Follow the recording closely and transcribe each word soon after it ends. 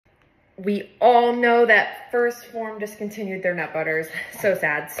we all know that First Form discontinued their nut butters. So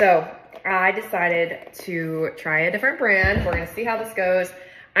sad. So I decided to try a different brand. We're gonna see how this goes.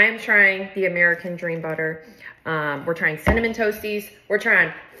 I am trying the American Dream Butter. We're trying Cinnamon Toasties. We're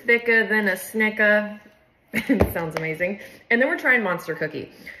trying Thicker Than a Snicker. It sounds amazing. And then we're trying Monster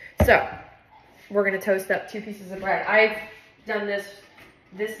Cookie. So we're gonna toast up 2 pieces of bread. I've done this.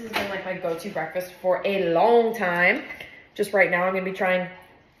 This has been like my go-to breakfast for a long time. Just right now, I'm gonna be trying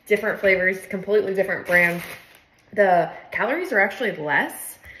different flavors, completely different brands. The calories are actually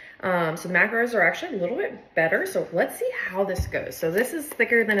less. So the macros are actually a little bit better. So let's see how this goes. So this is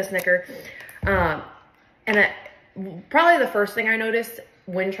Thicker Than a Snicker. Probably the first thing I noticed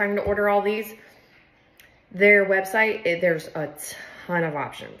when trying to order all these, their website, there's a ton of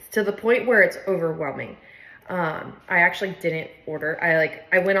options to the point where it's overwhelming. I actually didn't order.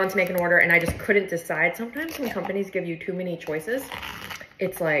 I went on to make an order and I just couldn't decide. Sometimes when companies give you too many choices,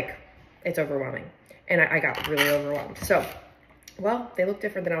 it's overwhelming. And I got really overwhelmed. So, well, they look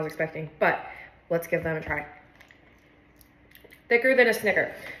different than I was expecting, but let's give them a try. Thicker Than a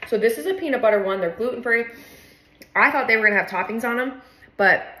Snicker. So this is a peanut butter one. They're gluten-free. I thought they were gonna have toppings on them,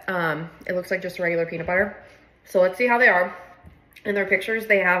 but it looks like just regular peanut butter. So let's see how they are. In their pictures,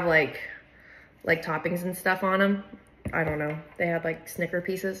 they have like toppings and stuff on them. I don't know. They had like Snicker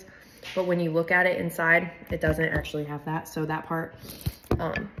pieces, but when you look at it inside, it doesn't actually have that. So that part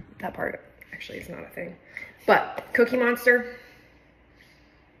actually is not a thing. But Cookie Monster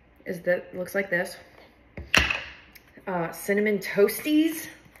looks like this. Cinnamon Toasties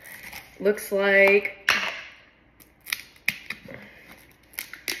looks like,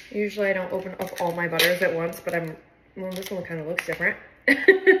 usually I don't open up all my butters at once, but this one kind of looks different.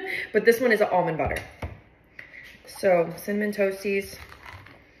 But this one is an almond butter. So Cinnamon Toasties,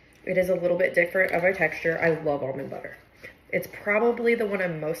 it is a little bit different of a texture. I love almond butter. It's probably the one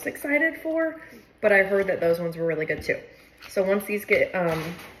I'm most excited for, but I heard that those ones were really good too. So once these get,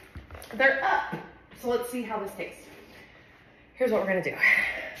 they're up. So let's see how this tastes. Here's what we're gonna do.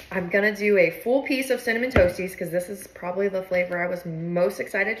 I'm gonna do a full piece of Cinnamon Toasties because this is probably the flavor I was most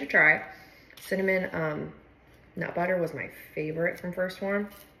excited to try. Cinnamon nut butter was my favorite from First Form.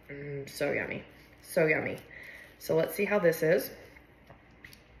 So yummy, so yummy. So let's see how this is.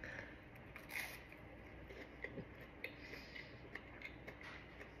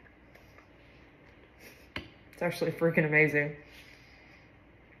 It's actually freaking amazing.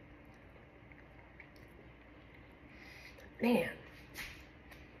 Man,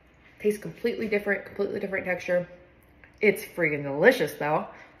 tastes completely different texture. It's freaking delicious though.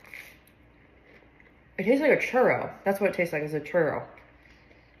 It tastes like a churro. That's what it tastes like, is a churro.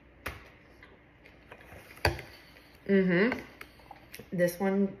 This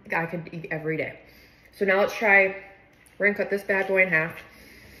one I could eat every day. So now let's try, we're gonna cut this bad boy in half.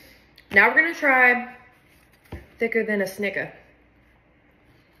 Now we're gonna try Thicker Than a Snicker.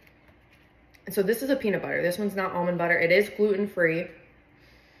 And so this is a peanut butter. This one's not almond butter. It is gluten-free.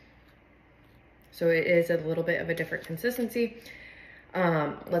 So it is a little bit of a different consistency.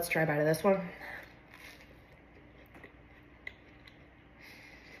 Let's try a bite of this one.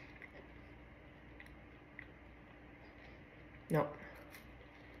 Nope.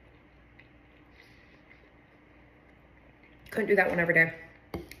 Couldn't do that one every day.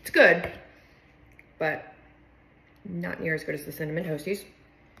 It's good, but not near as good as the Cinnamon Toasties.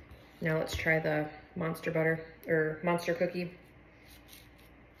 Now let's try the Monster Butter, or Monster Cookie.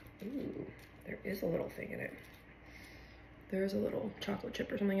 Ooh, there is a little thing in it. There's a little chocolate chip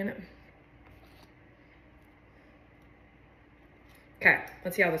or something in it. Okay,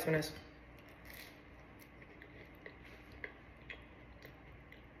 let's see how this one is.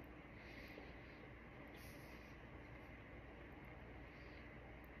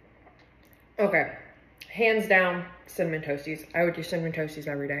 Okay, hands down, Cinnamon Toasties. I would do Cinnamon Toasties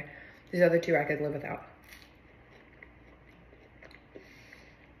every day. These other two I could live without.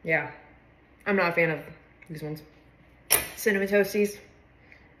 Yeah, I'm not a fan of these ones. Cinnamon Toasties,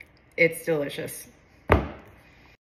 it's delicious.